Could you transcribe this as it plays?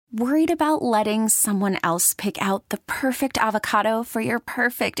Worried about letting someone else pick out the perfect avocado for your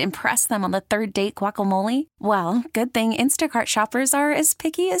perfect impress them on the third date guacamole? Well, good thing Instacart shoppers are as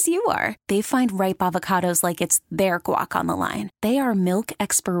picky as you are. They find ripe avocados like it's their guac on the line. They are milk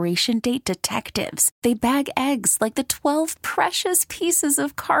expiration date detectives. They bag eggs like the 12 precious pieces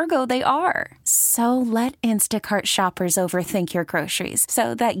of cargo they are. So let Instacart shoppers overthink your groceries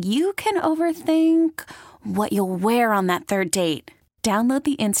so that you can overthink what you'll wear on that third date. Download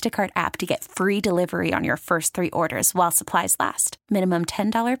the Instacart app to get free delivery on your first 3 orders while supplies last. Minimum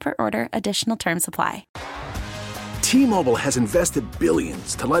 $10 per order. Additional terms apply. T-Mobile has invested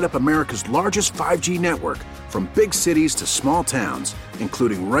billions to light up America's largest 5G network, from big cities to small towns,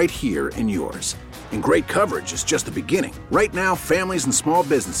 including right here in yours. And great coverage is just the beginning. Right now, families and small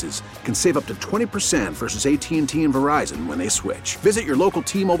businesses can save up to 20% versus AT&T and Verizon when they switch. Visit your local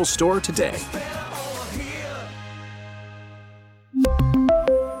T-Mobile store today.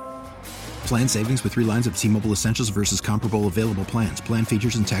 Plan savings with 3 lines of T-Mobile Essentials versus comparable available plans. Plan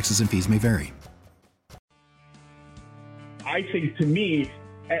features and taxes and fees may vary. I think, to me,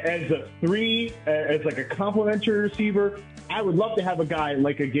 as like a complimentary receiver, I would love to have a guy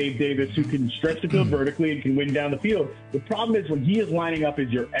like a Gabe Davis who can stretch the field vertically and can win down the field. The problem is when he is lining up as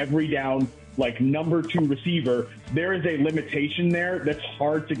your every down, like, number 2 receiver, there is a limitation there that's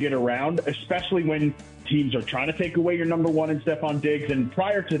hard to get around, especially when teams are trying to take away your number 1 in Stephon Diggs. And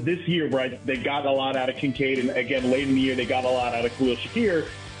prior to this year, where they got a lot out of Kincaid, and again, late in the year, they got a lot out of Khalil Shakir,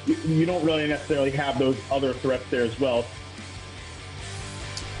 you don't really necessarily have those other threats there as well.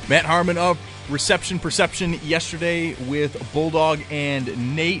 Matt Harmon of Reception Perception yesterday with Bulldog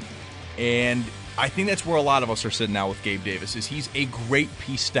and Nate. And I think that's where a lot of us are sitting now with Gabe Davis, is he's a great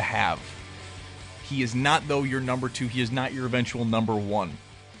piece to have. He is not, though, your number 2. He is not your eventual number 1.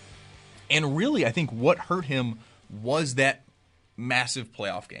 And really, I think what hurt him was that massive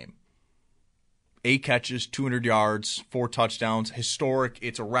playoff game. 8 catches, 200 yards, 4 touchdowns, historic,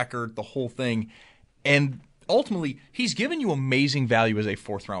 it's a record, the whole thing. And ultimately, he's given you amazing value as a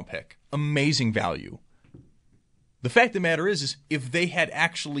 4th-round pick. Amazing value. The fact of the matter is if they had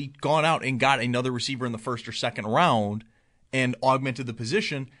actually gone out and got another receiver in the 1st or 2nd round and augmented the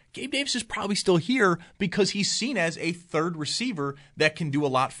position, Gabe Davis is probably still here because he's seen as a 3rd receiver that can do a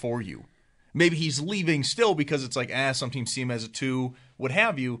lot for you. Maybe he's leaving still because it's like, some teams see him as a 2, what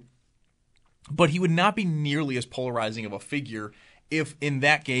have you. But he would not be nearly as polarizing of a figure if in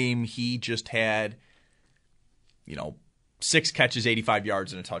that game he just had, 6 catches, 85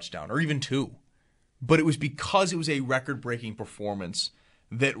 yards, and a touchdown, or even 2. But it was because it was a record-breaking performance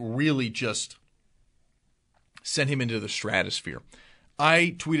that really just sent him into the stratosphere.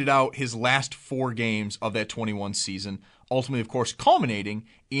 I tweeted out his last 4 games of that 21 season, ultimately, of course, culminating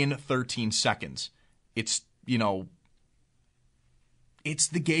in 13 seconds. It's the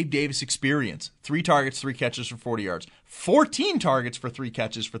Gabe Davis experience. 3 targets, 3 catches for 40 yards. 14 targets for 3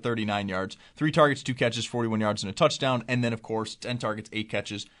 catches for 39 yards. 3 targets, 2 catches, 41 yards, and a touchdown. And then, of course, 10 targets, 8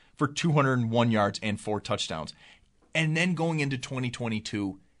 catches for 201 yards and 4 touchdowns. And then going into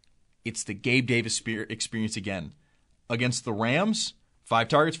 2022, it's the Gabe Davis experience again. Against the Rams, 5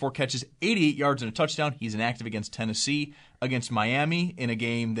 targets, 4 catches, 88 yards, and a touchdown. He's inactive against Tennessee. Against Miami, in a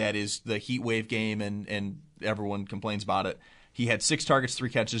game that is the heat wave game, and everyone complains about it, he had 6 targets, 3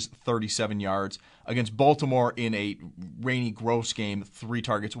 catches, 37 yards. Against Baltimore in a rainy, gross game, 3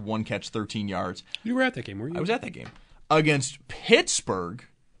 targets, 1 catch, 13 yards. You were at that game, weren't you? I was at that game. Against Pittsburgh,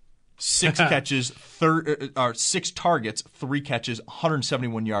 6 catches, 6 targets, 3 catches,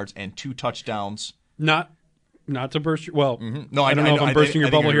 171 yards, and 2 touchdowns. Not to burst your... Well, no, I don't know if I'm bursting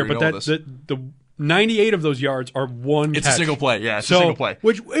your bubble here, but the 98 of those yards are 1 catch. It's a single play, yeah. It's a single play.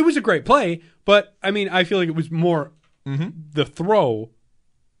 Which, it was a great play, but, I feel like it was more the throw.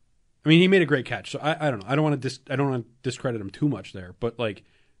 He made a great catch, so I don't know. I don't want to discredit him too much there, but,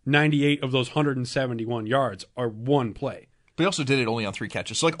 98 of those 171 yards are 1 play. But he also did it only on 3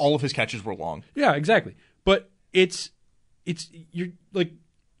 catches, so, all of his catches were long. Yeah, exactly. But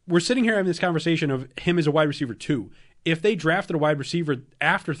we're sitting here having this conversation of him as a wide receiver 2. If they drafted a wide receiver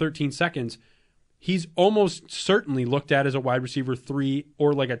after 13 seconds, he's almost certainly looked at as a wide receiver 3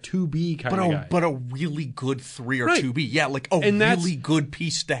 or like a 2B kind of guy. But a really good 3 or 2B. Yeah, really good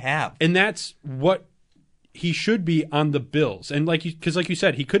piece to have. And that's what he should be on the Bills. And because like you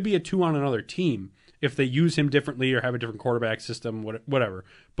said, he could be a 2 on another team if they use him differently or have a different quarterback system, whatever.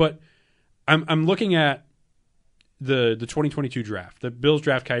 But I'm looking at the 2022 draft. The Bills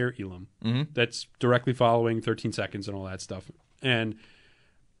draft Kyer Elam. Mm-hmm. That's directly following 13 seconds and all that stuff. And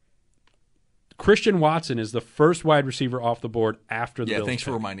Christian Watson is the first wide receiver off the board after the Bills thanks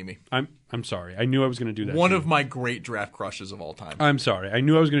pick. for reminding me. I'm sorry. I knew I was going to do that. One of my great draft crushes of all time. I'm sorry. I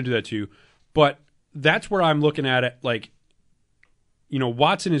knew I was going to do that to you. But that's where I'm looking at it. Like,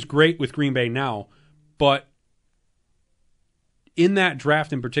 Watson is great with Green Bay now, but in that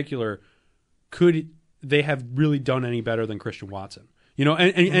draft in particular, could they have really done any better than Christian Watson?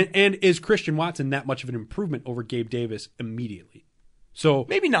 And is Christian Watson that much of an improvement over Gabe Davis immediately? So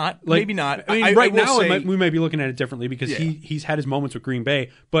maybe not. Maybe not. I mean, right now we might be looking at it differently because he's had his moments with Green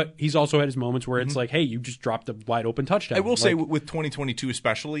Bay, but he's also had his moments where it's like, hey, you just dropped a wide open touchdown. I will say with 2022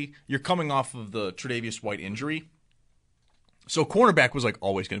 especially, you're coming off of the Tre'Davious White injury. So cornerback was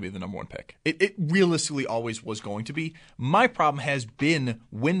always going to be the number one pick. It realistically always was going to be. My problem has been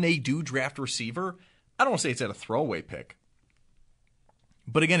when they do draft a receiver, I don't want to say it's at a throwaway pick.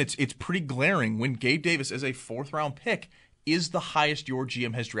 But again, it's pretty glaring when Gabe Davis as a 4th-round pick is the highest your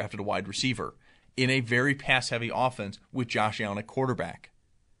GM has drafted a wide receiver in a very pass-heavy offense with Josh Allen at quarterback.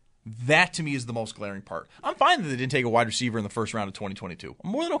 That, to me, is the most glaring part. I'm fine that they didn't take a wide receiver in the first round of 2022. I'm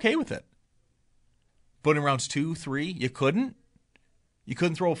more than okay with it. But in rounds 2, 3, you couldn't? You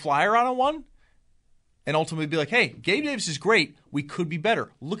couldn't throw a flyer on one? And ultimately be like, hey, Gabe Davis is great. We could be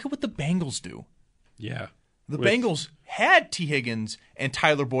better. Look at what the Bengals do. Yeah. The Bengals had T. Higgins and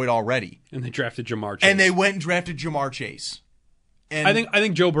Tyler Boyd already. And they drafted Jamar Chase. And they went and drafted Jamar Chase. And I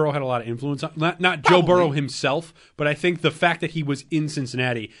think Joe Burrow had a lot of influence on not Joe Burrow himself, but I think the fact that he was in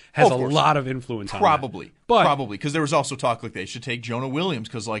Cincinnati has a lot of influence on that. Probably because there was also talk they should take Jonah Williams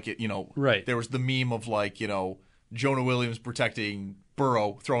because right. There was the meme of Jonah Williams protecting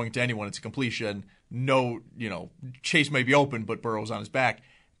Burrow, throwing it to anyone, it's a completion. No, Chase may be open, but Burrow's on his back.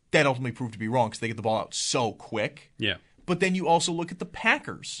 That ultimately proved to be wrong because they get the ball out so quick. Yeah. But then you also look at the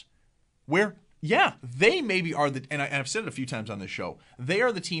Packers, where, they maybe are and I've said it a few times on this show, they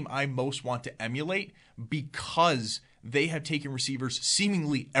are the team I most want to emulate because they have taken receivers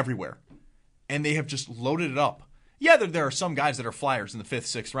seemingly everywhere. And they have just loaded it up. Yeah, there are some guys that are flyers in the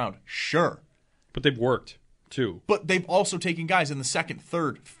 5th, 6th round. Sure. But they've worked. Too. But they've also taken guys in the 2nd,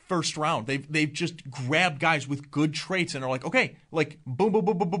 3rd, 1st round. They've just grabbed guys with good traits and are like, okay, boom, boom,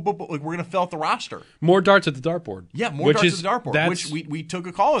 boom, boom, boom, boom, we're going to fill out the roster. More darts at the dartboard. Yeah, more darts at the dartboard. Which we took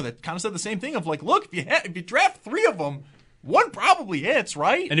a caller that kind of said the same thing of look, if you draft 3 of them, one probably hits,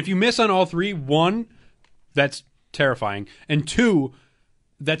 right? And if you miss on all 3, 1, that's terrifying, and 2,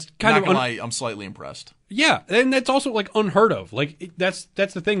 that's kind of. Not gonna lie, I'm slightly impressed. Yeah, and that's also unheard of. That's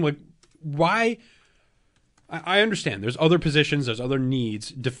the thing. Why? I understand. There's other positions. There's other needs.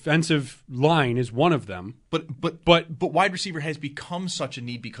 Defensive line is one of them. But wide receiver has become such a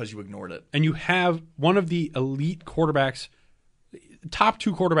need because you ignored it. And you have one of the elite quarterbacks, top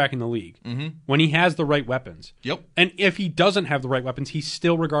 2 quarterback in the league, when he has the right weapons. Yep. And if he doesn't have the right weapons, he's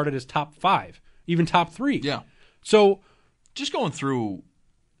still regarded as top 5, even top 3. Yeah. So, just going through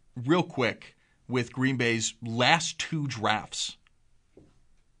real quick with Green Bay's last 2 drafts.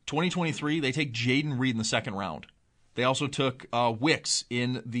 2023, they take Jaden Reed in the 2nd round. They also took Wicks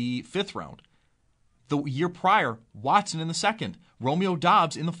in the 5th round. The year prior, Watson in the 2nd, Romeo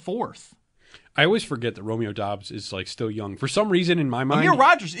Doubs in the 4th. I always forget that Romeo Doubs is still young. For some reason in my mind, Amir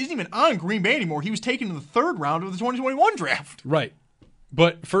Rodgers isn't even on Green Bay anymore. He was taken in the 3rd round of the 2021 draft. Right.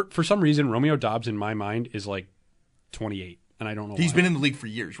 But for some reason, Romeo Doubs in my mind is 28, and I don't know. He's been in the league for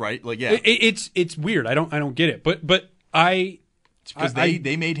years, right? Yeah. It's weird. I don't get it. But it's because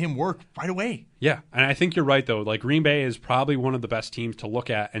they made him work right away. Yeah, and I think you're right, though. Green Bay is probably one of the best teams to look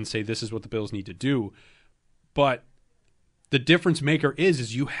at and say this is what the Bills need to do. But the difference maker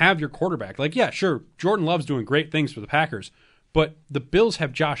is you have your quarterback. Sure, Jordan Love's doing great things for the Packers, but the Bills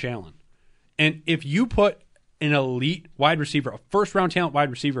have Josh Allen. And if you put an elite wide receiver, a first-round talent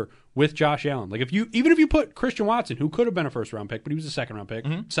wide receiver with Josh Allen, even if you put Christian Watson, who could have been a first-round pick, but he was a second-round pick,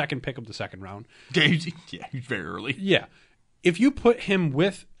 second pick of the 2nd round. Yeah, he's very early. Yeah. If you put him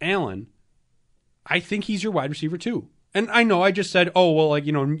with Allen, I think he's your wide receiver too. And I know I just said,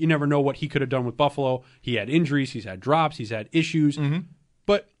 you never know what he could have done with Buffalo. He had injuries, he's had drops, he's had issues.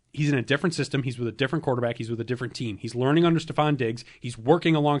 But he's in a different system. He's with a different quarterback. He's with a different team. He's learning under Stephon Diggs. He's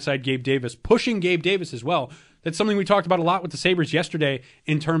working alongside Gabe Davis, pushing Gabe Davis as well. That's something we talked about a lot with the Sabres yesterday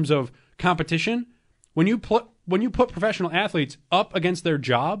in terms of competition. When you put professional athletes up against their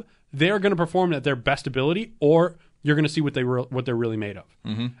job, they're going to perform at their best ability, or you're going to see what they're really made of.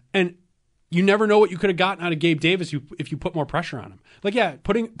 And you never know what you could have gotten out of Gabe Davis if you put more pressure on him.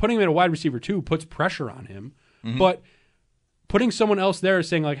 Putting him at a wide receiver too puts pressure on him, but putting someone else there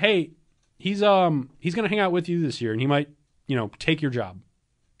saying hey, he's going to hang out with you this year and he might take your job.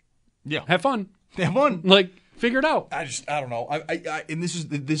 Yeah, have fun. Have fun. Figure it out. I don't know. And this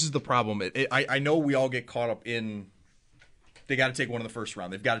is the problem. I know we all get caught up in they got to take one in the first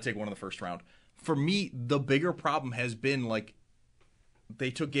round. They've got to take one in the first round. For me, the bigger problem has been like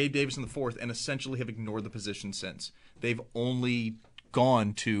they took Gabe Davis in the fourth and essentially have ignored the position since. They've only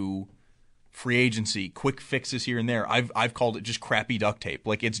gone to free agency, quick fixes here and there. I've called it just crappy duct tape.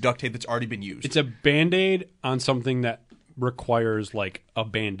 Like it's duct tape that's already been used. It's a Band-Aid on something that requires like a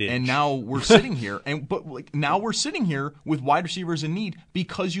bandage. And now we're sitting here, now we're sitting here with wide receivers in need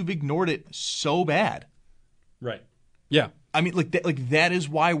because you've ignored it so bad. Right. Yeah. I mean, that is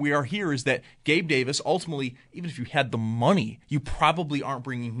why we are here. Is that Gabe Davis? Ultimately, even if you had the money, you probably aren't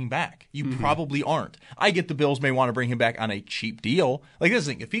bringing him back. You probably aren't. I get the Bills may want to bring him back on a cheap deal. Like this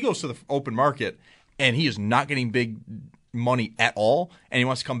thing, if he goes to the open market and he is not getting big money at all, and he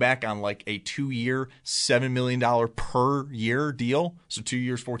wants to come back on like a 2-year, $7 million per year deal, so 2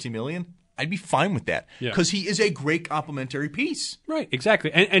 years, $14 million, I'd be fine with that because he is a great complementary piece. Right,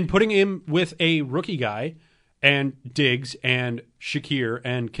 exactly. And putting him with a rookie guy and Diggs and Shakir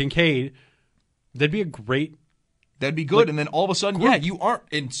and Kincaid, that'd be a great... That'd be good. And then all of a sudden, you aren't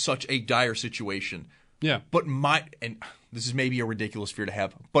in such a dire situation. Yeah. But and this is maybe a ridiculous fear to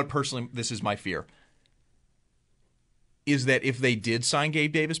have, but personally, this is my fear, is that if they did sign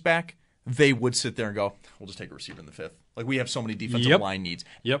Gabe Davis back, they would sit there and go, we'll just take a receiver in the fifth. Like, we have so many defensive line needs.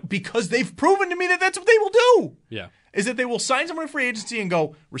 Yep. Because they've proven to me that that's what they will do. Yeah. Is that they will sign someone in free agency and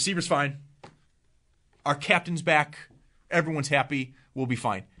go, receiver's fine. Our captain's back. Everyone's happy. We'll be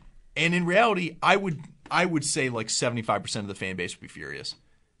fine. And in reality, I would say like 75% of the fan base would be furious.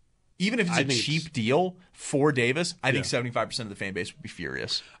 Even if it's a cheap deal for Davis, I think 75% of the fan base would be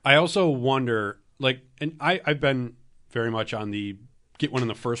furious. I also wonder, like, and I've been very much on the get one in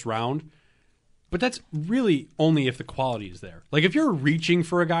the first round, but that's really only if the quality is there. Like, if you're reaching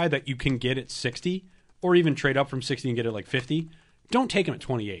for a guy that you can get at 60, or even trade up from 60 and get it like 50, don't take him at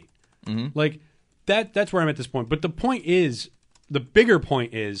 28. Mm-hmm. Like, that's where I'm at this point. But the bigger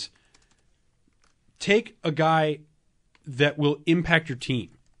point is, take a guy that will impact your team.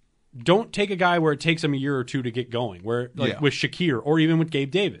 Don't take a guy where it takes him a year or two to get going, with Shakir or even with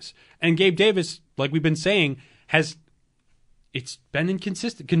Gabe Davis. And Gabe Davis, like we've been saying, it's been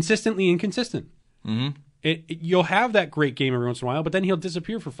consistently inconsistent. Mm-hmm. You'll have that great game every once in a while, but then he'll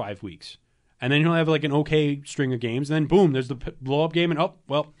disappear for 5 weeks. And then he'll have like an okay string of games, and then boom, there's the blow-up game, and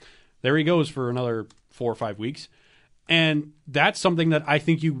there he goes for another 4 or 5 weeks. And that's something that I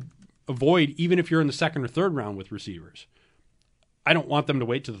think you avoid even if you're in the second or third round with receivers. I don't want them to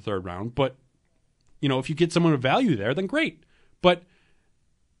wait to the third round, but if you get someone of value there, then great. But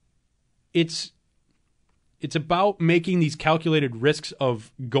it's about making these calculated risks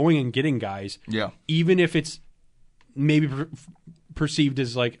of going and getting guys, even if it's maybe perceived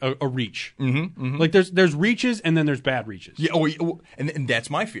as like a reach. Mm-hmm, mm-hmm. Like there's reaches and then there's bad reaches. Yeah, and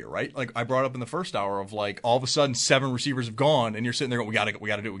that's my fear, right? Like I brought up in the first hour of like all of a sudden 7 receivers have gone, and you're sitting there going, we got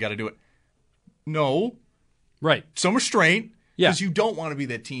to do it. No, right? Some restraint, because you don't want to be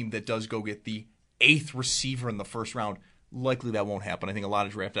that team that does go get the 8th receiver in the first round. Likely that won't happen. I think a lot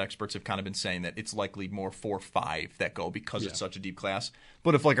of draft experts have kind of been saying that it's likely more 4 or 5 that go because it's such a deep class.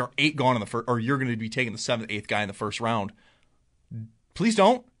 But if like our 8 gone in the first, or you're going to be taking the 7th, 8th guy in the first round, please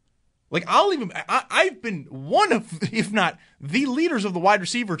don't. Like I've been one of, if not the leaders of the wide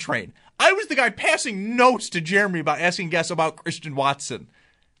receiver train. I was the guy passing notes to Jeremy about asking guests about Christian Watson,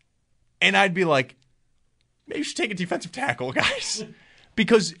 and I'd be like, maybe you should take a defensive tackle, guys,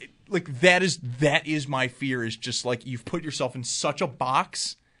 because. Like that is my fear, is just like you've put yourself in such a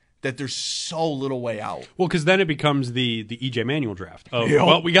box that there's so little way out. Well, because then it becomes the EJ Manuel draft.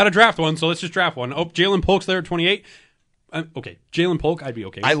 Well, we got to draft one, so let's just draft one. Oh, Jalen Polk's there at 28. Okay, Jalen Polk, I'd be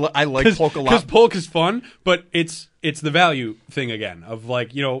okay. I like Polk a lot because Polk is fun, but it's the value thing again of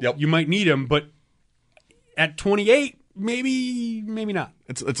like you might need him, but at 28, maybe not.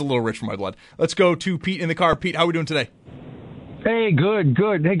 It's a little rich for my blood. Let's go to Pete in the car. Pete, how are we doing today? Hey, good.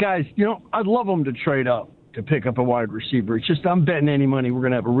 Hey, guys, I'd love them to trade up to pick up a wide receiver. It's just I'm betting any money we're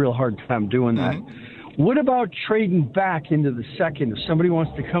going to have a real hard time doing that. Mm-hmm. What about trading back into the second if somebody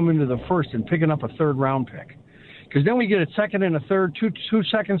wants to come into the first and picking up a third-round pick? Because then we get a second and a third, two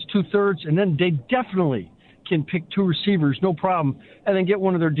seconds, 2/3, and then they definitely can pick 2 receivers, no problem, and then get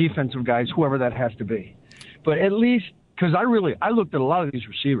one of their defensive guys, whoever that has to be. But at least, because I looked at a lot of these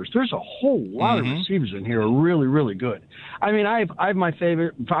receivers. There's a whole lot of receivers in here who are really, really good. I mean, I have my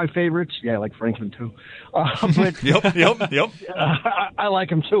 5 favorites. Yeah, I like Franklin too. But Yep. I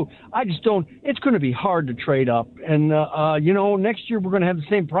like him too. I just don't. It's going to be hard to trade up, and next year we're going to have the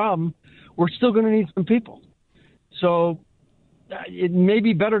same problem. We're still going to need some people. So it may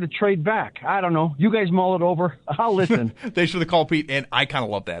be better to trade back. I don't know. You guys mull it over. I'll listen. Thanks for the call, Pete, and I kind of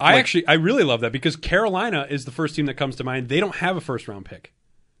love that. I really love that because Carolina is the first team that comes to mind. They don't have a first-round pick.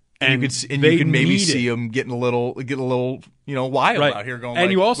 And you could maybe see them getting a little, wild out here. Going,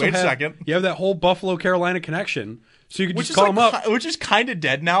 and you also wait a second, you have that whole Buffalo Carolina connection, so you could just call them up, which is kind of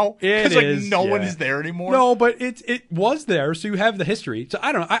dead now. It is. No one is there anymore. No, but it was there, so you have the history. So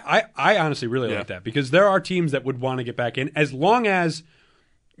I don't know. I honestly really like that because there are teams that would want to get back in as long as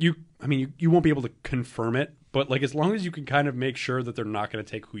you. I mean, you won't be able to confirm it, but like as long as you can kind of make sure that they're not going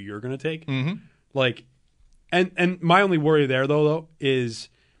to take who you're going to take. Mm-hmm. Like, and my only worry there though is.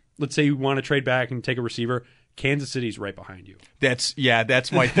 Let's say you want to trade back and take a receiver. Kansas City's right behind you. That's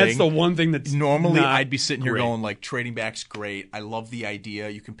my thing. That's the one thing that's normally I'd be sitting here going like trading back's great. I love the idea.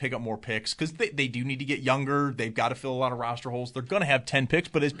 You can pick up more picks because they do need to get younger. They've got to fill a lot of roster holes. They're going to have 10 picks,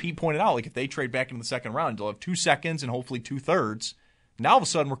 but as Pete pointed out, like if they trade back into the second round, they'll have 2 seconds and hopefully 2/3. Now all of a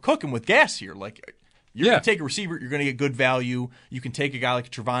sudden we're cooking with gas here. Like you're going to take a receiver, you're going to get good value. You can take a guy like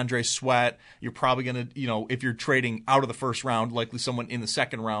Trevondre Sweat. You're probably going to, if you're trading out of the first round, likely someone in the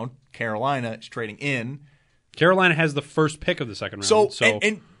second round, Carolina is trading in. Carolina has the first pick of the second round. So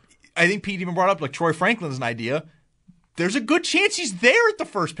and I think Pete even brought up, like Troy Franklin's an idea. There's a good chance he's there at the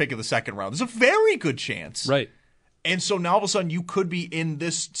first pick of the second round. There's a very good chance. Right. And so now all of a sudden you could be in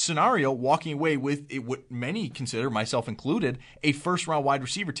this scenario walking away with what many consider, myself included, a first-round wide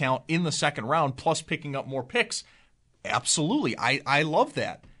receiver talent in the second round plus picking up more picks. Absolutely. I love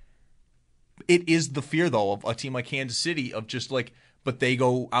that. It is the fear, though, of a team like Kansas City of just like, but they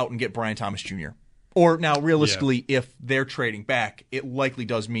go out and get Brian Thomas Jr. Or now, realistically, if they're trading back, it likely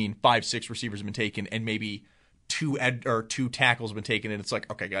does mean 5-6 receivers have been taken and maybe two tackles have been taken. And it's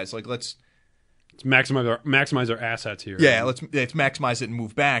like, okay, guys, like let's maximize our assets here. Yeah, let's maximize it and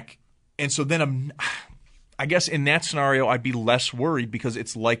move back. And so then I guess in that scenario, I'd be less worried because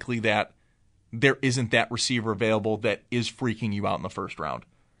it's likely that there isn't that receiver available that is freaking you out in the first round.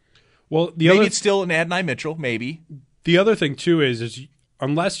 Well, it's still an Adonai Mitchell, maybe. The other thing too is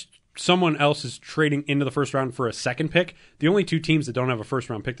unless someone else is trading into the first round for a second pick, the only 2 teams that don't have a first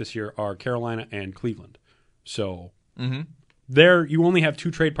round pick this year are Carolina and Cleveland. So there you only have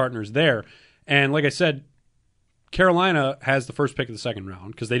 2 trade partners there. And like I said, Carolina has the first pick of the second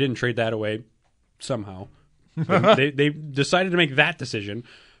round because they didn't trade that away somehow. they decided to make that decision.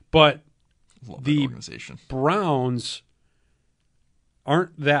 But the Browns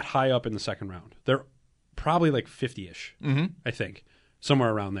aren't that high up in the second round. They're probably like 50-ish, I think,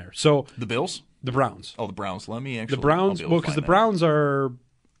 somewhere around there. So the Bills? The Browns. Oh, the Browns. Let me actually. The Browns, because the Browns are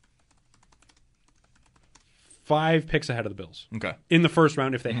 5 picks ahead of the Bills. Okay. In the first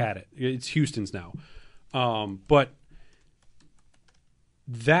round, if they had it. It's Houston's now. But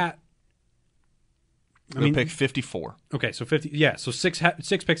that. They'll pick 54. Okay, so 50. Yeah, so 6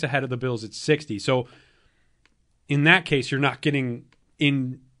 picks ahead of the Bills, it's 60. So in that case, you're not getting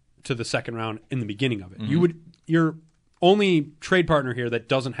into the second round in the beginning of it. Your only trade partner here that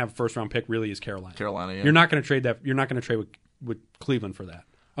doesn't have a first round pick really is Carolina. Yeah. You're not going to trade that. You're not going to trade with Cleveland for that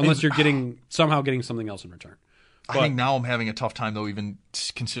unless you're somehow getting something else in return. I think now I'm having a tough time, though, even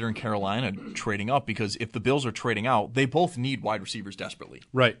considering Carolina trading up, because if the Bills are trading out, they both need wide receivers desperately.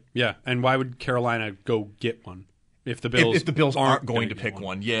 Right, yeah. And why would Carolina go get one if the Bills aren't going to pick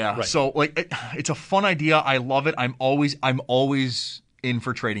one? Yeah. Right. So, it's a fun idea. I love it. I'm always in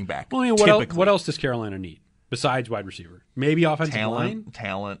for trading back. Well, I mean, what else does Carolina need besides wide receiver? Maybe offensive line?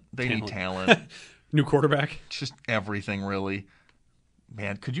 Talent. They need talent. New quarterback? Just everything, really.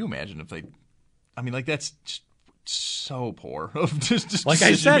 Man, could you imagine if they... I mean, that's... just so poor of just like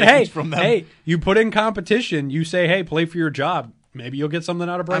I said, hey, you put in competition, you say, hey, play for your job. Maybe you'll get something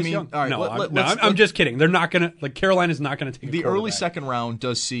out of Bryce Young. All right, I'm just kidding. They're not going to, Carolina's not going to take the early second round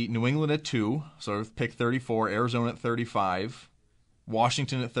does see New England at 2, so pick 34, Arizona at 35,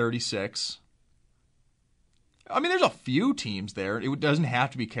 Washington at 36. I mean, there's a few teams there. It doesn't have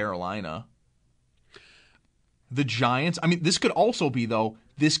to be Carolina. The Giants, I mean, this could also be,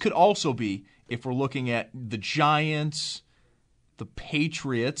 if we're looking at the Giants, the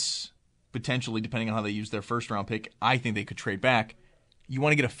Patriots, potentially, depending on how they use their first-round pick, I think they could trade back. You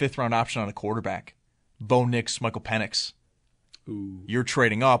want to get a fifth-round option on a quarterback. Bo Nix, Michael Penix. Ooh. You're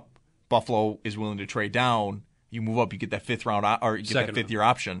trading up. Buffalo is willing to trade down. You move up, you get that fifth-round or you get that fifth-year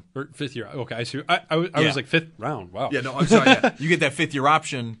option. Or fifth-year. Okay, I see. I was like fifth round. Wow. Yeah, no, I'm sorry. Yeah. You get that fifth-year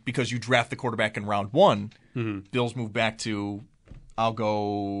option because you draft the quarterback in round 1. Mm-hmm. Bills move back to, let's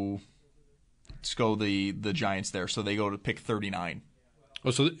go the Giants there. So they go to pick 39.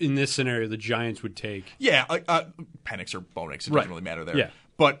 Oh, so in this scenario, the Giants would take... Yeah, Penix or Bo Nix. It doesn't really matter there. Yeah.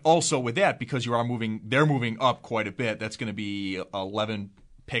 But also with that, because they're moving up quite a bit. That's going to be an 11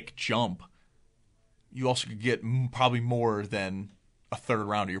 pick jump. You also could get probably more than a third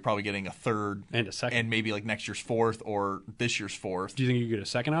rounder. You're probably getting a third and a second, and maybe like next year's fourth or this year's fourth. Do you think you get a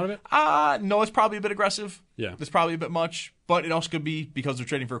second out of it? No, it's probably a bit aggressive. Yeah, it's probably a bit much. But it also could be because they're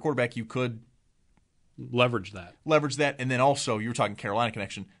trading for a quarterback. You could leverage that, and then also you were talking Carolina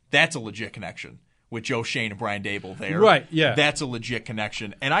connection. That's a legit connection with Joe Shane and Brian Dable there. Right. Yeah, that's a legit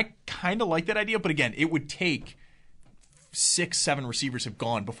connection, and I kind of like that idea. But again, it would take 6-7 receivers have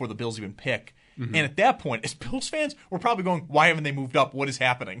gone before the Bills even pick. Mm-hmm. And at that point, as Bills fans, we're probably going, why haven't they moved up? What is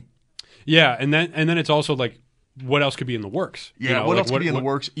happening? Yeah, and then it's also like, what else could be in the works? Yeah, what else could be in the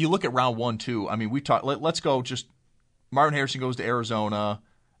works? You look at round 1, too. I mean, we talked. Let's go just Marvin Harrison goes to Arizona.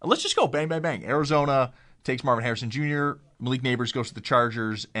 Let's just go bang, bang, bang. Arizona takes Marvin Harrison Jr., Malik Neighbors goes to the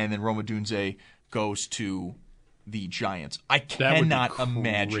Chargers, and then Roma Dunze goes to the Giants. I cannot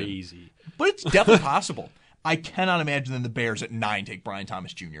imagine. But it's definitely possible. I cannot imagine then the Bears at 9 take Brian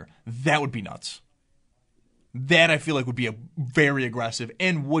Thomas Jr. That would be nuts. That I feel like would be a very aggressive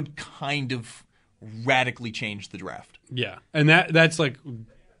and would kind of radically change the draft. Yeah, and that's like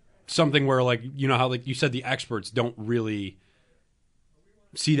something where, like, you know how, like you said, the experts don't really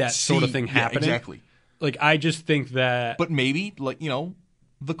see that sort of thing happening. Yeah, exactly. Like, I just think that, but maybe, like, you know,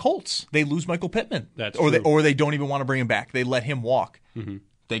 the Colts, they lose Michael Pittman. That's true. Or they don't even want to bring him back. They let him walk. Mm-hmm.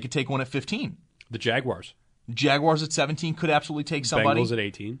 They could take one at 15. The Jaguars at 17 could absolutely take somebody. Bengals at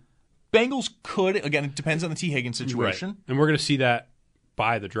 18. Bengals could. Again, it depends on the T. Higgins situation. Right. And we're going to see that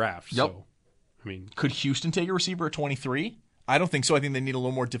by the draft. Yep. So, I mean, could Houston take a receiver at 23? I don't think so. I think they need a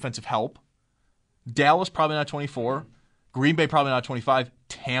little more defensive help. Dallas, probably not 24. Green Bay, probably not 25.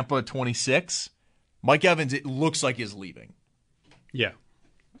 Tampa, 26. Mike Evans, it looks like, is leaving. Yeah.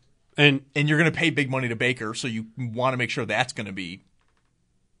 And you're going to pay big money to Baker, so you want to make sure that's going to be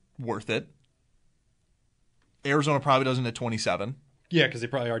worth it. Arizona probably doesn't at 27. Yeah, because they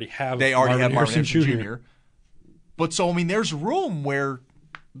probably already have Marvin Harrison Jr. But so, I mean, there's room where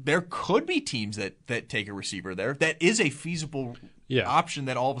there could be teams that take a receiver there. That is a feasible option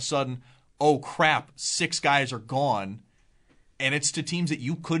that all of a sudden, oh crap, 6 guys are gone. And it's to teams that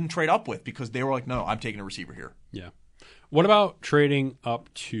you couldn't trade up with because they were like, no, I'm taking a receiver here. Yeah. What about trading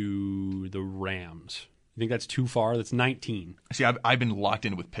up to the Rams? You think that's too far? That's 19. See, I've been locked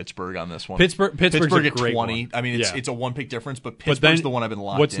in with Pittsburgh on this one. Pittsburgh's a at great 20. One. I mean, it's a 1-pick difference, but Pittsburgh's the one I've been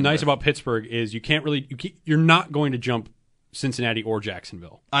locked in. What's nice about Pittsburgh is you're not going to jump Cincinnati or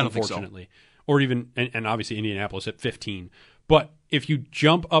Jacksonville, I don't think so. Unfortunately. Or even, and obviously Indianapolis at 15. But if you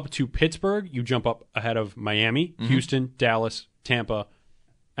jump up to Pittsburgh, you jump up ahead of Miami, Houston, Dallas, Tampa,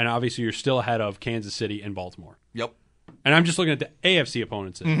 and obviously you're still ahead of Kansas City and Baltimore. Yep. And I'm just looking at the AFC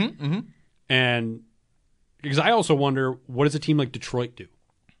opponents. And because I also wonder, what does a team like Detroit do?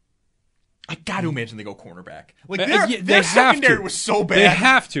 I got to imagine they go cornerback. Like their their secondary was so bad. They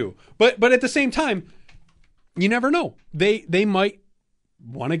have to. But at the same time, you never know. They might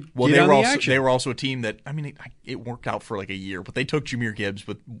want to get on the action. They were also a team that, I mean, it worked out for like a year, but they took Jahmyr Gibbs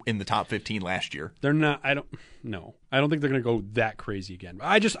in the top 15 last year. They're not. I don't think they're going to go that crazy again.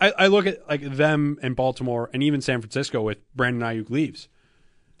 I look at like them and Baltimore and even San Francisco with Brandon Ayuk leaves.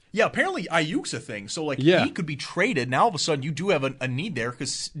 Yeah, apparently Ayuk's a thing. So, he could be traded. Now, all of a sudden, you do have a need there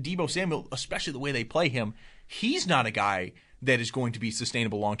because Deebo Samuel, especially the way they play him, he's not a guy that is going to be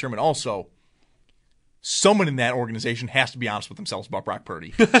sustainable long-term. And also, someone in that organization has to be honest with themselves about Brock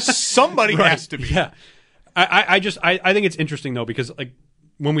Purdy. Somebody has to be. Yeah. I think it's interesting, though, because like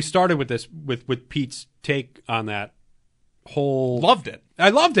when we started with this, with Pete's take on that whole... Loved it. I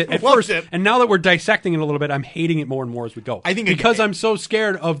loved it at first. And now that we're dissecting it a little bit, I'm hating it more and more as we go. I think because I'm so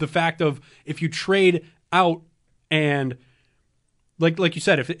scared of the fact of if you trade out and like you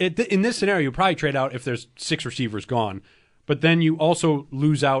said, in this scenario, you probably trade out if there's 6 receivers gone, but then you also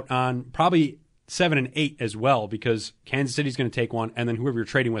lose out on probably 7 and 8 as well because Kansas City's going to take one, and then whoever you're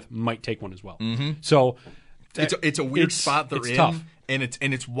trading with might take one as well. Mm-hmm. So it's a weird spot they're in, tough. and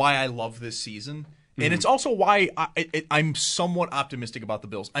it's why I love this season. And it's also why I'm somewhat optimistic about the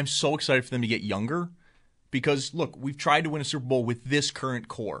Bills. I'm so excited for them to get younger because, look, we've tried to win a Super Bowl with this current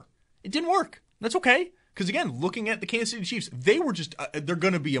core. It didn't work. That's okay. Because, again, looking at the Kansas City Chiefs, they were just they're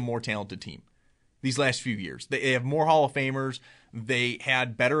going to be a more talented team these last few years. They have more Hall of Famers. They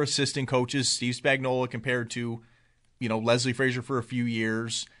had better assistant coaches, Steve Spagnuolo compared to, Leslie Frazier for a few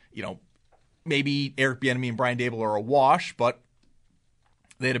years. Maybe Eric Bieniemy and Brian Dable are a wash, but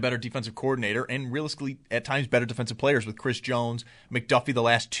they had a better defensive coordinator and realistically, at times, better defensive players with Chris Jones, McDuffie the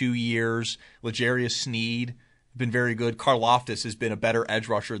last 2 years, L'Jarius Sneed been very good. Karlaftis has been a better edge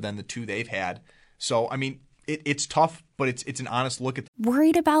rusher than the 2 they've had. So, I mean, it's tough, but it's an honest look at.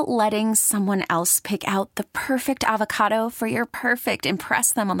 Worried about letting someone else pick out the perfect avocado for your perfect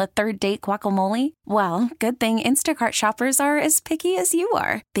impress them on the third date guacamole? Well, good thing Instacart shoppers are as picky as you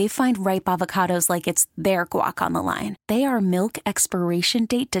are. They find ripe avocados like it's their guac on the line. They are milk expiration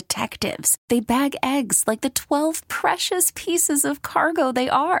date detectives. They bag eggs like the 12 precious pieces of cargo they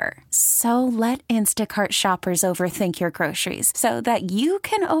are. So let Instacart shoppers overthink your groceries so that you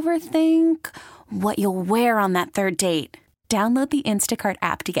can overthink what you'll wear on that third date. Download the Instacart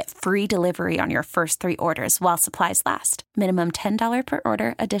app to get free delivery on your first 3 orders while supplies last. Minimum $10 per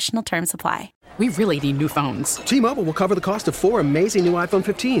order. Additional terms apply. We really need new phones. T-Mobile will cover the cost of 4 amazing new iPhone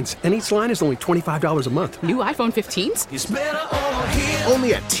 15s, and each line is only $25 a month. New iPhone 15s? It's better over here.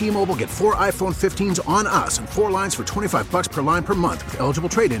 Only at T-Mobile, get 4 iPhone 15s on us and 4 lines for $25 per line per month with eligible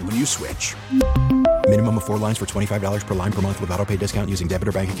trade-in when you switch. Minimum of 4 lines for $25 per line per month with autopay discount using debit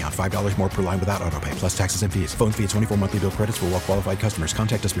or bank account. $5 more per line without autopay, plus taxes and fees. Phone fee at 24 monthly bill credits for well-qualified customers.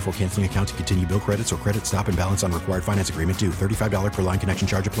 Contact us before canceling account to continue bill credits or credit stop and balance on required finance agreement due. $35 per line connection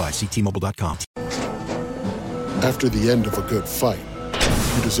charge applies. See T-Mobile.com. After the end of a good fight,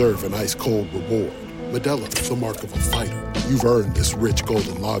 you deserve an ice-cold reward. Modelo is the mark of a fighter. You've earned this rich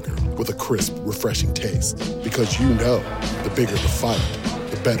golden lager with a crisp, refreshing taste. Because you know, the bigger the fight,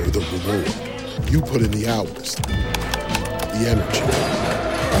 the better the reward. You put in the hours, the energy,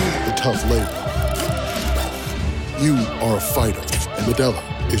 the tough labor. You are a fighter, and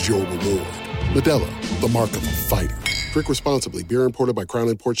Modelo is your reward. Modelo, the mark of a fighter. Drink responsibly. Beer imported by Crown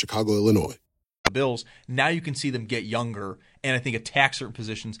Imports, Chicago, Illinois. Bills, now you can see them get younger and I think attack certain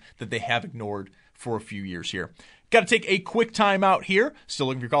positions that they have ignored for a few years here. Got to take a quick time out here. Still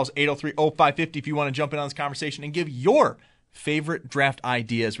looking for your calls, 803-0550 if you want to jump in on this conversation and give your favorite draft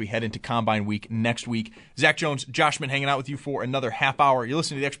idea as we head into Combine Week next week. Zach Jones, Josh Mann hanging out with you for another half hour. You're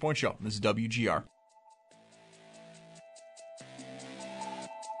listening to The Extra Point Show. This is WGR.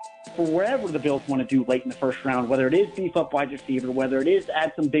 For wherever the Bills want to do late in the first round, whether it is beef up wide receiver, whether it is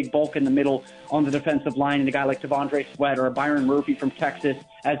add some big bulk in the middle on the defensive line and a guy like Devondre Sweat or a Byron Murphy from Texas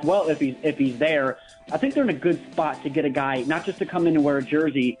as well if he's there, I think they're in a good spot to get a guy, not just to come in and wear a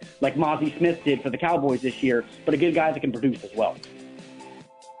jersey like Mozzie Smith did for the Cowboys this year, but to get a guy that can produce as well.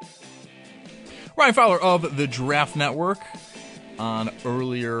 Ryan Fowler of the Draft Network on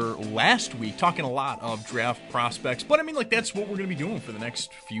earlier last week, talking a lot of draft prospects. But, I mean, like, that's what we're going to be doing for the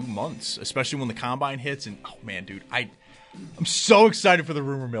next few months, especially when the Combine hits. And, oh, man, dude, I'm so excited for the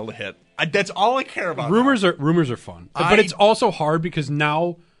rumor mill to hit. That's all I care about. Rumors are fun. But it's also hard because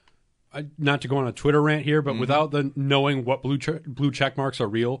now, not to go on a Twitter rant here, but without the knowing what blue check marks are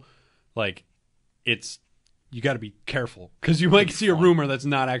real, like, you got to be careful because you might see a rumor that's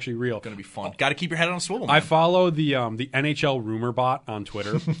not actually real. Going to be fun. Got to keep your head on a swivel, man. I follow the NHL rumor bot on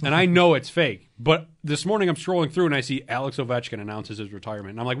Twitter, and I know it's fake. But this morning I'm scrolling through and I see Alex Ovechkin announces his retirement,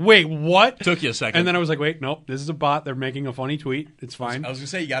 and I'm like, wait, what? Took you a second, and then I was like, wait, nope, this is a bot. They're making a funny tweet. It's fine. I was going to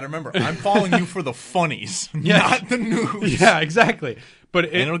say, you got to remember, I'm following you for the funnies, not the news. Yeah, exactly. But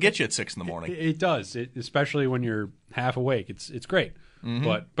and it'll get you at 6 in the morning. It does, especially when you're half awake. It's great.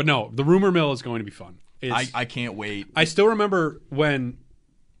 But no, the rumor mill is going to be fun. I can't wait. I still remember when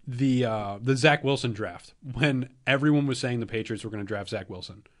the Zach Wilson draft, when everyone was saying the Patriots were going to draft Zach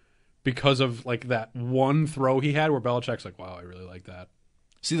Wilson because of like that one throw he had where Belichick's like, wow, I really like that.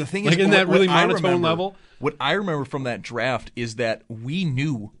 See, the thing like is, in that really monotone level. What I remember from that draft is that we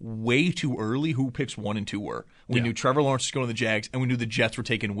knew way too early who picks 1 and 2 were. We knew Trevor Lawrence was going to the Jags, and we knew the Jets were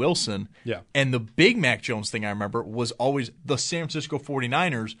taking Wilson. Yeah. And the big Mac Jones thing I remember was always the San Francisco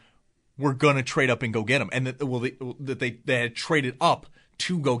 49ers were going to trade up and go get him. And they had traded up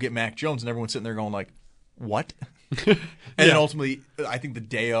to go get Mac Jones, and everyone's sitting there going like, what? And then ultimately, I think the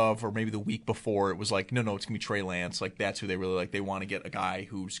day of or maybe the week before, it was like, no, it's going to be Trey Lance. Like, that's who they really like. They want to get a guy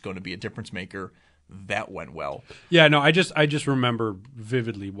who's going to be a difference maker. That went well. Yeah, no, I just remember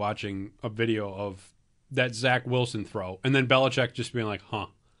vividly watching a video of that Zach Wilson throw, and then Belichick just being like, huh.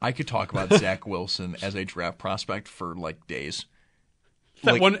 I could talk about Zach Wilson as a draft prospect for, like, days.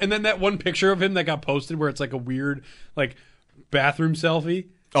 And then that one picture of him that got posted where it's like a weird like bathroom selfie.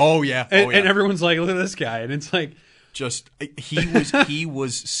 Oh yeah. And everyone's like, look at this guy, and it's like just he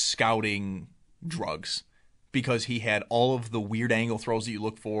was scouting drugs because he had all of the weird angle throws that you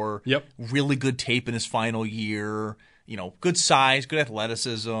look for. Yep. Really good tape in his final year. You know, good size, good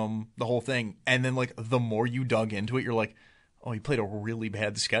athleticism, the whole thing. And then like the more you dug into it, you're like, oh, he played a really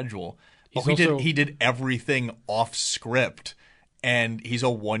bad schedule. He did everything off script. And he's a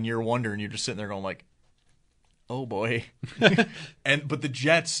 1-year wonder, and you're just sitting there going like, "Oh boy!" But the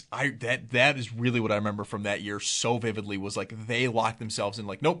Jets, that is really what I remember from that year so vividly was like they locked themselves in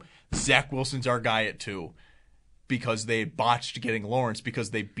like, "Nope, Zach Wilson's our guy at 2." because they had botched getting Lawrence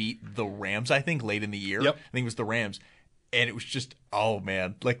because they beat the Rams, I think, late in the year. Yep. I think it was the Rams. And it was just, oh,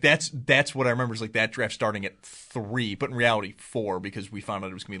 man. Like, that's what I remember is, like, that draft starting at 3, but in reality 4 because we found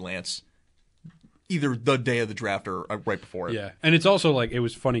out it was going to be Lance either the day of the draft or right before it. Yeah, and it's also, like, it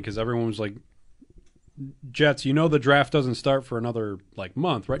was funny because everyone was like, Jets, the draft doesn't start for another, like,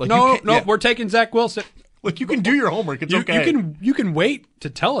 month, right? Like, no, we're taking Zach Wilson. Look, you can do your homework. It's okay. You can wait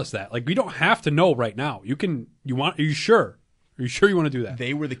to tell us that. Like, we don't have to know right now. Are you sure? Are you sure you want to do that?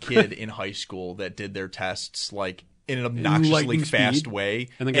 They were the kid in high school that did their tests, like, in an obnoxiously fast way.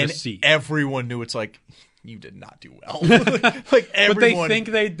 And then got a C. Everyone knew it's like, you did not do well. Like, everyone.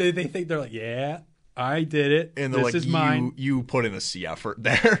 But they think they're like, yeah, I did it. And they're this like, is mine. You put in a C effort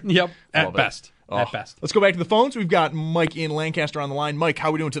there. Yep, at best. At best. Let's go back to the phones. We've got Mike in Lancaster on the line. Mike, how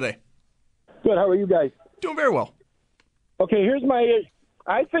are we doing today? Good. How are you guys? Doing very well. Okay, here's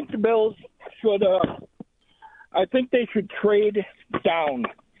I think the Bills should. I think they should trade down.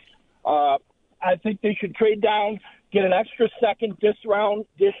 I think they should trade down, get an extra second this round,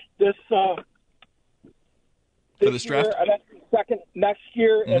 this for this draft, year, an extra second next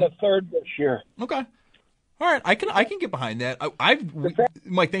year, and a third this year. Okay. All right, I can get behind that.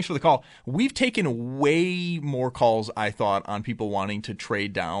 Mike, thanks for the call. We've taken way more calls, I thought, on people wanting to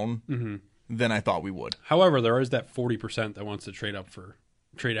trade down than I thought we would. However, there is that 40% that wants to trade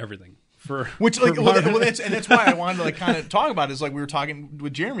everything for that's why I wanted to like kind of talk about it. Is like we were talking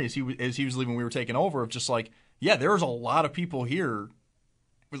with Jeremy as he was leaving, we were taking over of just like there's a lot of people here.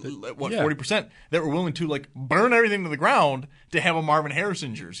 40% that were willing to like burn everything to the ground to have a Marvin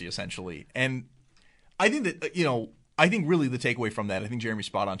Harrison jersey essentially, and I think that I think really the takeaway from that, I think Jeremy's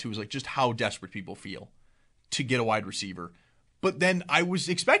spot on too, is like just how desperate people feel to get a wide receiver. But then I was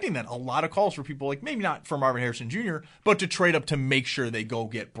expecting that a lot of calls for people like maybe not for Marvin Harrison Jr., but to trade up to make sure they go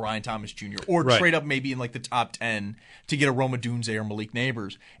get Brian Thomas Jr. or trade up maybe in like the top 10 to get a Roma Dunze or Malik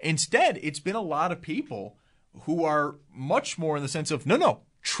Neighbors. Instead, it's been a lot of people who are much more in the sense of no,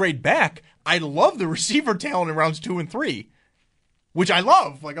 trade back. I love the receiver talent in rounds 2 and 3, which I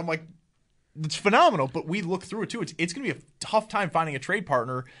love. Like I'm like, it's phenomenal, but we look through it too. It's going to be a tough time finding a trade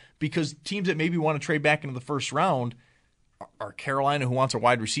partner because teams that maybe want to trade back into the first round are Carolina, who wants a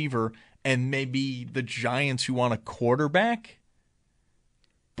wide receiver, and maybe the Giants, who want a quarterback,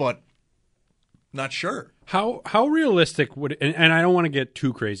 but not sure. How realistic would and I don't want to get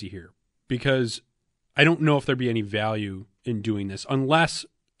too crazy here because I don't know if there'd be any value in doing this unless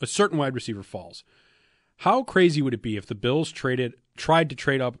a certain wide receiver falls. How crazy would it be if the Bills tried to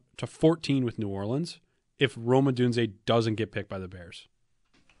trade up to 14 with New Orleans if Roma Dunze doesn't get picked by the Bears?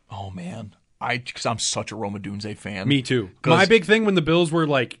 Oh, man. Because I'm such a Roma Dunze fan. Me too. My big thing when the Bills were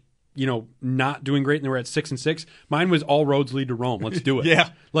like, not doing great and they were at 6-6, mine was all roads lead to Rome. Let's do it. Yeah.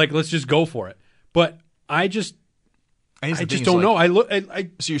 Like, let's just go for it. But I just don't know.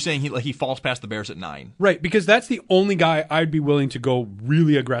 So you're saying he falls past the Bears at 9. Right, because that's the only guy I'd be willing to go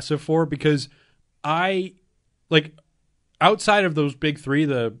really aggressive for because outside of those big three,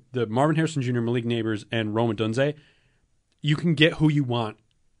 the Marvin Harrison Jr., Malik Neighbors, and Roma Dunze, you can get who you want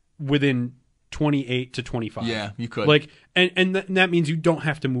within 28 to 25. Yeah, you could. And that means you don't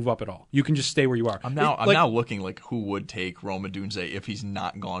have to move up at all. You can just stay where you are. I'm now looking like who would take Roma Dunze if he's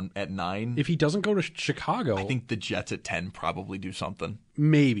not gone at 9. If he doesn't go to Chicago, I think the Jets at 10 probably do something.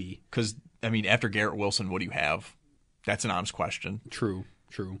 Maybe because after Garrett Wilson, what do you have? That's an honest question. True.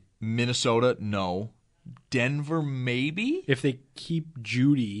 Minnesota, no. Denver, maybe. If they keep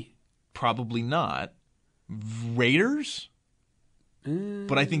Judy, probably not. Raiders.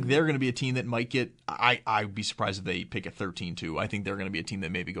 But I think they're going to be a team that might get – I'd be surprised if they pick at 13 too. I think they're going to be a team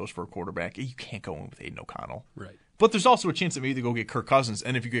that maybe goes for a quarterback. You can't go in with Aiden O'Connell. Right. But there's also a chance that maybe they go get Kirk Cousins.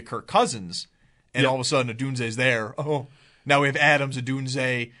 And if you get Kirk Cousins and all of a sudden Adunze's there, now we have Adams,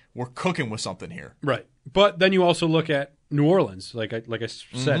 Adunze. We're cooking with something here. Right. But then you also look at New Orleans. Like I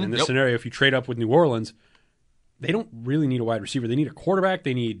said, in this scenario, if you trade up with New Orleans, they don't really need a wide receiver. They need a quarterback.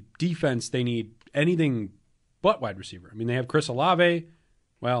 They need defense. They need anything but wide receiver. I mean, they have Chris Olave.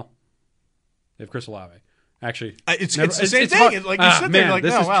 Well, they have Chris Olave. Actually, it's the same thing. It's like you sit there, like,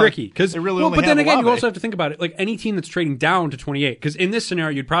 this is tricky because. But then again, Olave. you also have to think about it. Like any team that's trading down to 28, because in this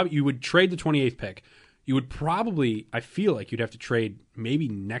scenario, you would trade the 28th pick. You would probably, I feel like you'd have to trade maybe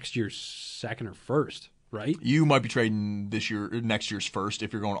next year's second or first, right? You might be trading next year's first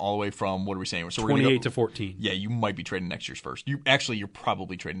if you're going all the way from, what are we saying? So 28 to 14. Yeah, you might be trading next year's first. You're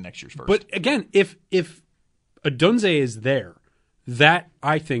probably trading next year's first. But again, if Adunze is there, that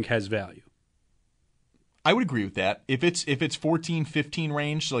I think has value. I would agree with that. If it's 14-15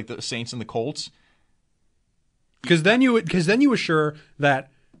 range, so like the Saints and the Colts, because then you assure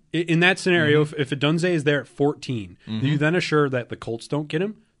that In that scenario, if Odunze is there at 14, you then assure that the Colts don't get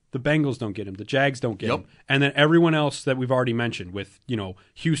him, the Bengals don't get him, the Jags don't get him, and then everyone else that we've already mentioned with,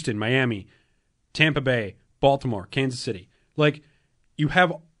 Houston, Miami, Tampa Bay, Baltimore, Kansas City. Like, you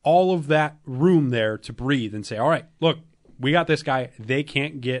have all of that room there to breathe and say, all right, look, we got this guy. They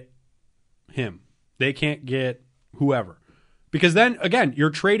can't get him. They can't get whoever. Because then, again, you're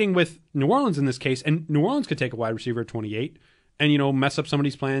trading with New Orleans in this case, and New Orleans could take a wide receiver at 28 and, mess up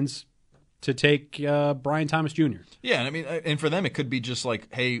somebody's plans to take Brian Thomas Jr. Yeah, and I mean, and for them, it could be just like,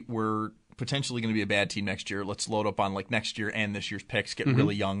 hey, we're potentially going to be a bad team next year. Let's load up on like next year and this year's picks, get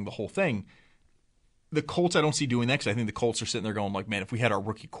really young, the whole thing. The Colts, I don't see doing that because I think the Colts are sitting there going like, man, if we had our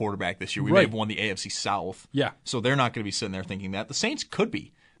rookie quarterback this year, we may have won the AFC South. Yeah. So they're not going to be sitting there thinking that. The Saints could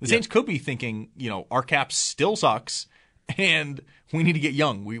be. The Saints could be thinking, our cap still sucks and we need to get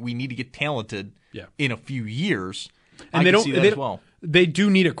young. We need to get talented in a few years. And I can see that as well. They do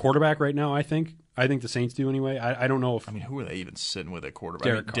need a quarterback right now, I think. I think the Saints do anyway. I don't know if... I mean, who are they even sitting with at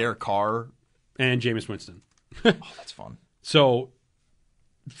quarterback? Derek Carr. And Jameis Winston. Oh, that's fun. So,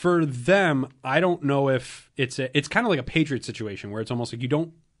 for them, I don't know if it's kind of like a Patriots situation where it's almost like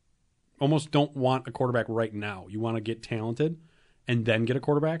you almost don't want a quarterback right now. You want to get talented and then get a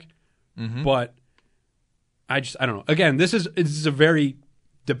quarterback. But I don't know. Again, this is a very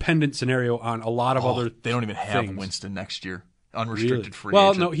dependent scenario on a lot of other They don't even have things. Winston next year. Unrestricted free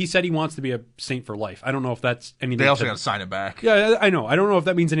Well, agent. no, he said he wants to be a Saint for life. I don't know if that's anything. They also got to sign him back. Yeah, I know. I don't know if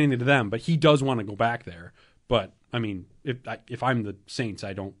that means anything to them, but he does want to go back there. But I mean, if I'm the Saints,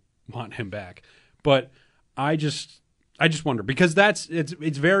 I don't want him back. But I just wonder because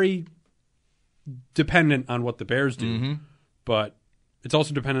it's very dependent on what the Bears do, but it's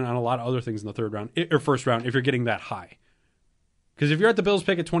also dependent on a lot of other things in the third round or first round if you're getting that high. Because if you're at the Bills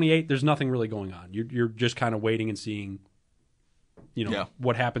pick at 28, there's nothing really going on. You're just kind of waiting and seeing.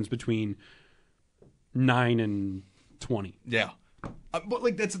 What happens between 9 and 20. Yeah. But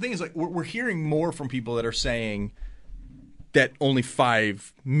like that's the thing is like we're hearing more from people that are saying that only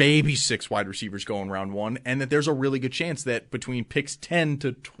 5, maybe 6 wide receivers go in round 1 and that there's a really good chance that between picks 10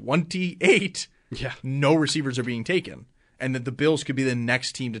 to 28 no receivers are being taken and that the Bills could be the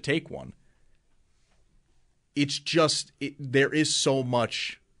next team to take one. It's just there is so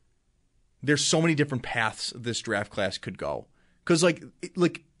much there's so many different paths this draft class could go. Because, like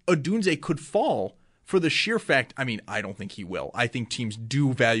Odunze could fall for the sheer fact, I mean, I don't think he will. I think teams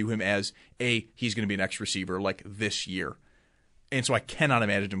do value him as, he's going to be an X receiver like this year. And so I cannot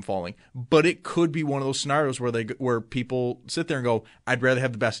imagine him falling. But it could be one of those scenarios where people sit there and go, I'd rather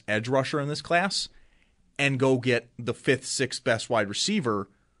have the best edge rusher in this class and go get the 5th, 6th best wide receiver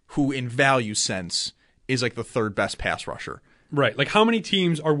who in value sense is like the 3rd best pass rusher. Right. Like how many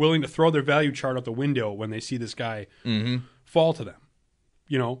teams are willing to throw their value chart out the window when they see this guy fall to them?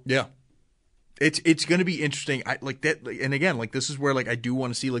 Yeah. It's going to be interesting. I like that, and again, like this is where like I do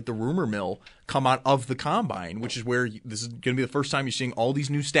want to see like the rumor mill come out of the combine, which is where this is going to be the first time you're seeing all these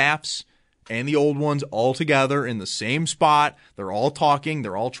new staffs and the old ones all together in the same spot. They're all talking.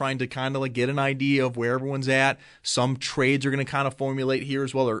 They're all trying to kind of like get an idea of where everyone's at. Some trades are going to kind of formulate here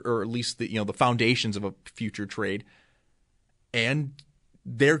as well, or at least the foundations of a future trade. And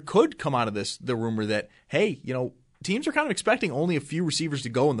there could come out of this the rumor that, hey, teams are kind of expecting only a few receivers to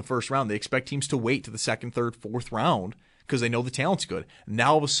go in the first round. They expect teams to wait to the 2nd, 3rd, 4th round because they know the talent's good.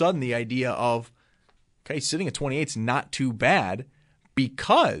 Now all of a sudden the idea of, okay, sitting at 28 is not too bad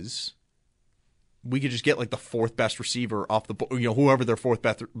because we could just get like the 4th best receiver off the whoever their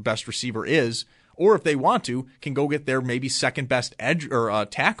 4th best receiver is, or if they want to, can go get their maybe 2nd best edge or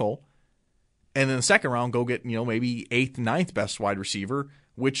tackle. And then the 2nd round, go get, maybe 8th, 9th best wide receiver,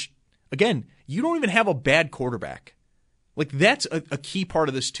 which, again, you don't even have a bad quarterback. Like, that's a key part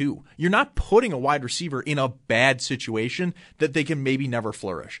of this, too. You're not putting a wide receiver in a bad situation that they can maybe never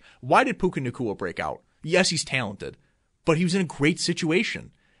flourish. Why did Puka Nacua break out? Yes, he's talented, but he was in a great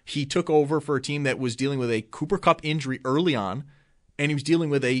situation. He took over for a team that was dealing with a Cooper Kupp injury early on, and he was dealing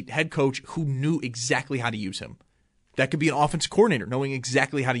with a head coach who knew exactly how to use him. That could be an offense coordinator knowing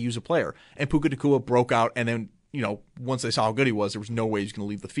exactly how to use a player. And Puka Nacua broke out, and then, once they saw how good he was, there was no way he was going to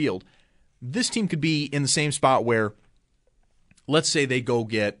leave the field. This team could be in the same spot where, let's say they go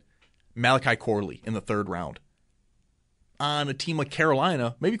get Malachi Corley in the 3rd round. On a team like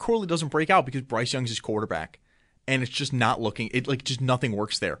Carolina, maybe Corley doesn't break out because Bryce Young's his quarterback. And it's just not looking, just nothing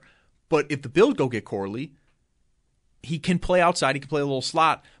works there. But if the Bills go get Corley, he can play outside, he can play a little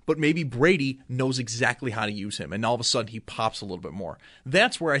slot, but maybe Brady knows exactly how to use him, and all of a sudden he pops a little bit more.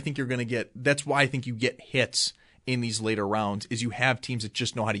 That's where I think you're going to get, that's why I think you get hits in these later rounds, is you have teams that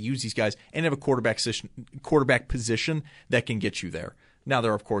just know how to use these guys and have a quarterback position that can get you there. Now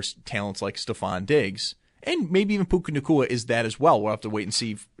there are, of course, talents like Stephon Diggs, and maybe even Puka Nacua is that as well. We'll have to wait and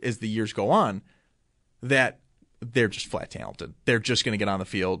see as the years go on that they're just flat talented. They're just going to get on the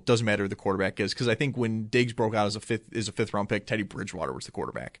field. Doesn't matter who the quarterback is, because I think when Diggs broke out as a fifth round pick, Teddy Bridgewater was the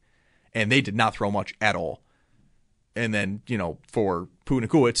quarterback, and they did not throw much at all. And then, for Puka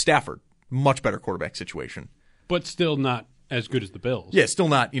Nacua, it's Stafford. Much better quarterback situation. But still not as good as the Bills. Yeah, still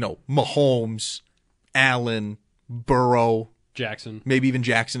not, Mahomes, Allen, Burrow. Jackson. Maybe even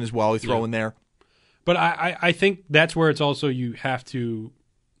Jackson as well, you throw in there. But I think that's where it's also you have to,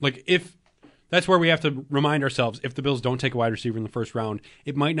 if that's where we have to remind ourselves, if the Bills don't take a wide receiver in the first round,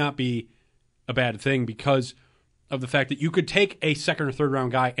 it might not be a bad thing because of the fact that you could take a second or third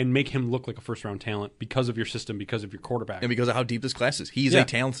round guy and make him look like a first round talent because of your system, because of your quarterback. And because of how deep this class is. He's a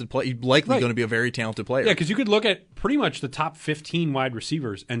talented player. He's likely going to be a very talented player. Yeah, because you could look at pretty much the top 15 wide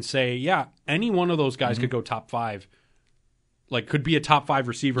receivers and say, yeah, any one of those guys could go top 5. Could be a top 5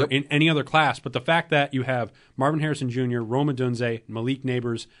 receiver in any other class. But the fact that you have Marvin Harrison Jr., Rome Odunze, Malik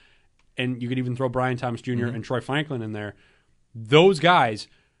Neighbors, and you could even throw Brian Thomas Jr. and Troy Franklin in there, those guys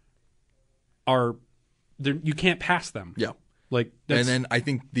you can't pass them. Yeah. And then I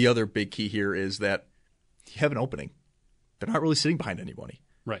think the other big key here is that you have an opening. They're not really sitting behind anybody.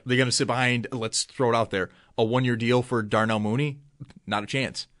 Right. They're going to sit behind, let's throw it out there, a 1-year deal for Darnell Mooney? Not a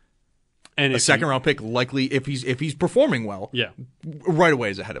chance. And a second-round pick, likely, if he's performing well, right away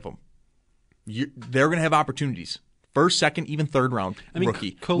is ahead of him. They're going to have opportunities. First, second, even third-round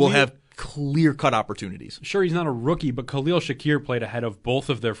rookie will have clear-cut opportunities. Sure, he's not a rookie, but Khalil Shakir played ahead of both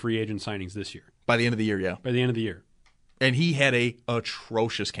of their free agent signings this year. By the end of the year, yeah. By the end of the year. And he had a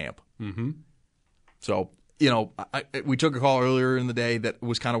atrocious camp. Mm-hmm. So, we took a call earlier in the day that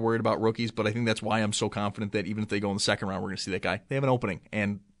was kind of worried about rookies, but I think that's why I'm so confident that even if they go in the second round, we're going to see that guy. They have an opening,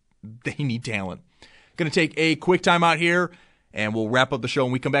 and they need talent. Going to take a quick time out here, and we'll wrap up the show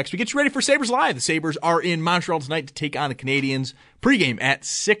when we come back. So we get you ready for Sabres Live. The Sabres are in Montreal tonight to take on the Canadiens. Pregame at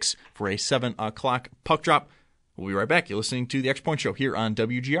 6 for a 7 o'clock puck drop. We'll be right back. You're listening to the X Point Show here on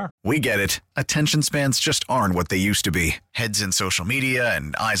WGR. We get it. Attention spans just aren't what they used to be. Heads in social media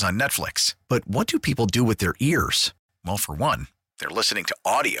and eyes on Netflix. But what do people do with their ears? Well, for one, they're listening to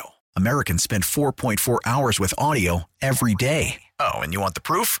audio. Americans spend 4.4 hours with audio every day. Oh, and you want the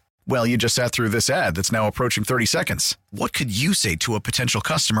proof? Well, you just sat through this ad that's now approaching 30 seconds. What could you say to a potential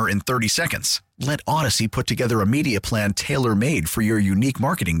customer in 30 seconds? Let Odyssey put together a media plan tailor-made for your unique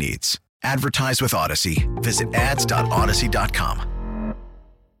marketing needs. Advertise with Odyssey. Visit ads.odyssey.com.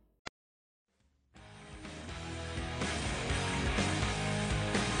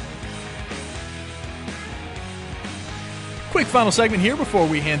 Quick final segment here before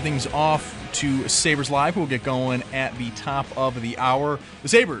we hand things off to Sabres Live. We'll get going at the top of the hour. The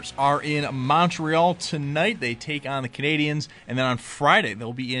Sabres are in Montreal tonight. They take on the Canadiens. And then on Friday,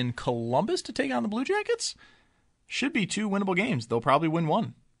 they'll be in Columbus to take on the Blue Jackets. Should be 2 winnable games. They'll probably win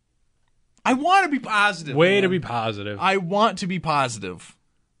 1. I want to be positive. To be positive. I want to be positive.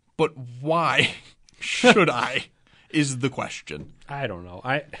 But why should I is the question. I don't know.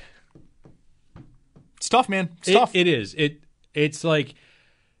 It's tough, man. It's tough. It is. It's like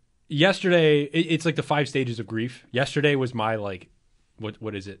yesterday, it's like the 5 stages of grief. Yesterday was my,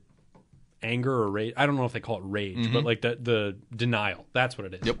 what is it? Anger or rage? I don't know if they call it rage, but the denial. That's what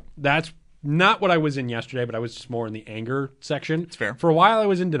it is. Yep. That's not what I was in yesterday, but I was just more in the anger section. It's fair. For a while I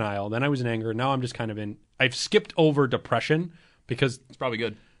was in denial, then I was in anger. Now I'm just kind of I've skipped over depression because it's probably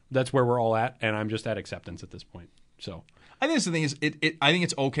good. That's where we're all at, and I'm just at acceptance at this point. So I think that's the thing is, I think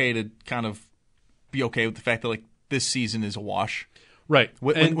it's okay to kind of be okay with the fact that this season is a wash. Right.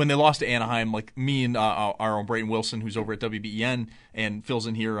 When they lost to Anaheim, me and our own Brayton Wilson, who's over at WBEN and fills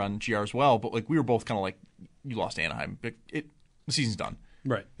in here on GR as well, but we were both kind of you lost to Anaheim. The season's done.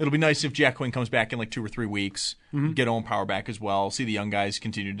 Right. It'll be nice if Jack Quinn comes back in 2 or 3 weeks, get Owen Power back as well, see the young guys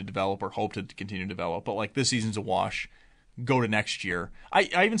continue to develop or hope to continue to develop. But this season's a wash. Go to next year. I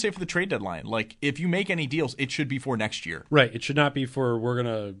even say for the trade deadline, if you make any deals, it should be for next year. Right. It should not be for we're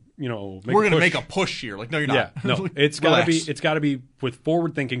gonna make a push here. No, you're not. Yeah. No. It's gotta be with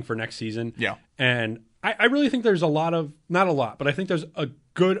forward thinking for next season. Yeah. And I really think there's not a lot, but I think there's a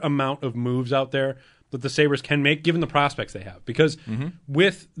good amount of moves out there that the Sabres can make given the prospects they have. Because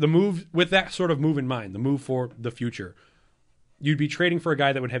with that sort of move in mind, the move for the future, you'd be trading for a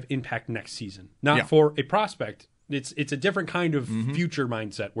guy that would have impact next season, not for a prospect. It's a different kind of future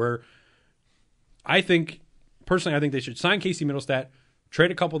mindset where I think they should sign Casey Middlestat,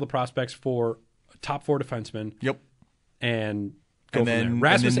 trade a couple of the prospects for a top 4 defensemen. Yep. And go from there.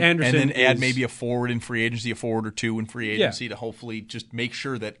 Rasmus Anderson, and then add maybe a forward in free agency, a forward or two in free agency to hopefully just make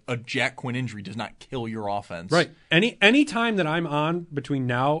sure that a Jack Quinn injury does not kill your offense. Right. Any time that I'm on between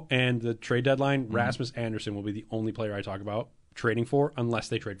now and the trade deadline, Rasmus Anderson will be the only player I talk about trading for, unless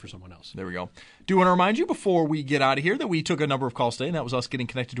they trade for someone else. There we go. Do want to remind you before we get out of here that we took a number of calls today, and that was us getting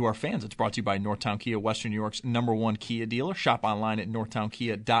connected to our fans. It's brought to you by Northtown Kia, Western New York's #1 Kia dealer. Shop online at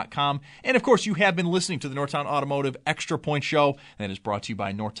northtownkia.com. And, of course, you have been listening to the Northtown Automotive Extra Point Show. That is brought to you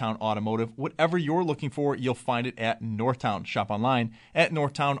by Northtown Automotive. Whatever you're looking for, you'll find it at Northtown. Shop online at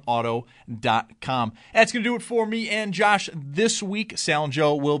northtownauto.com. That's going to do it for me and Josh this week. Sal and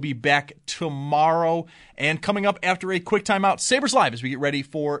Joe will be back tomorrow. And coming up after a quick timeout, Sabres Live as we get ready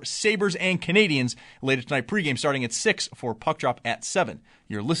for Sabres and Canadians later tonight. Pregame starting at 6 for Puck Drop at 7.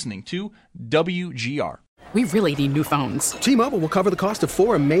 You're listening to WGR. We really need new phones. T-Mobile will cover the cost of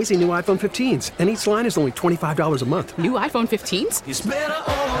 4 amazing new iPhone 15s, and each line is only $25 a month. New iPhone 15s? It's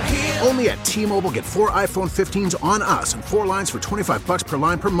better over here. Only at T-Mobile, get 4 iPhone 15s on us and 4 lines for $25 per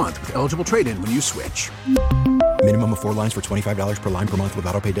line per month with eligible trade-in when you switch. Minimum of 4 lines for $25 per line per month with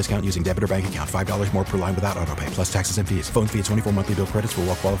autopay discount using debit or bank account. $5 more per line without autopay, plus taxes and fees. Phone fee at 24 monthly bill credits for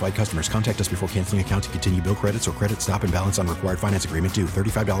well-qualified customers. Contact us before canceling account to continue bill credits or credit stop and balance on required finance agreement due.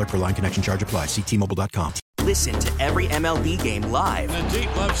 $35 per line connection charge applies. See T-Mobile.com. Listen to every MLB game live. In the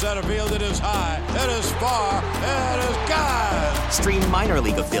deep left center field, it is high, it is far, it is gone. Stream minor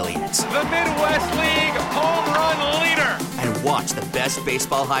league affiliates. The Midwest League home run leader. And watch the best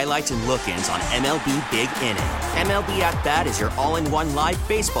baseball highlights and look-ins on MLB Big Inning. MLB At Bat is your all-in-one live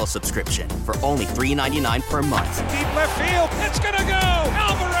baseball subscription for only $3.99 per month. Deep left field, it's gonna go.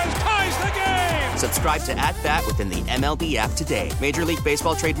 Alvarez ties the game. Subscribe to At Bat within the MLB app today. Major League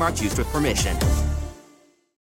Baseball trademarks used with permission.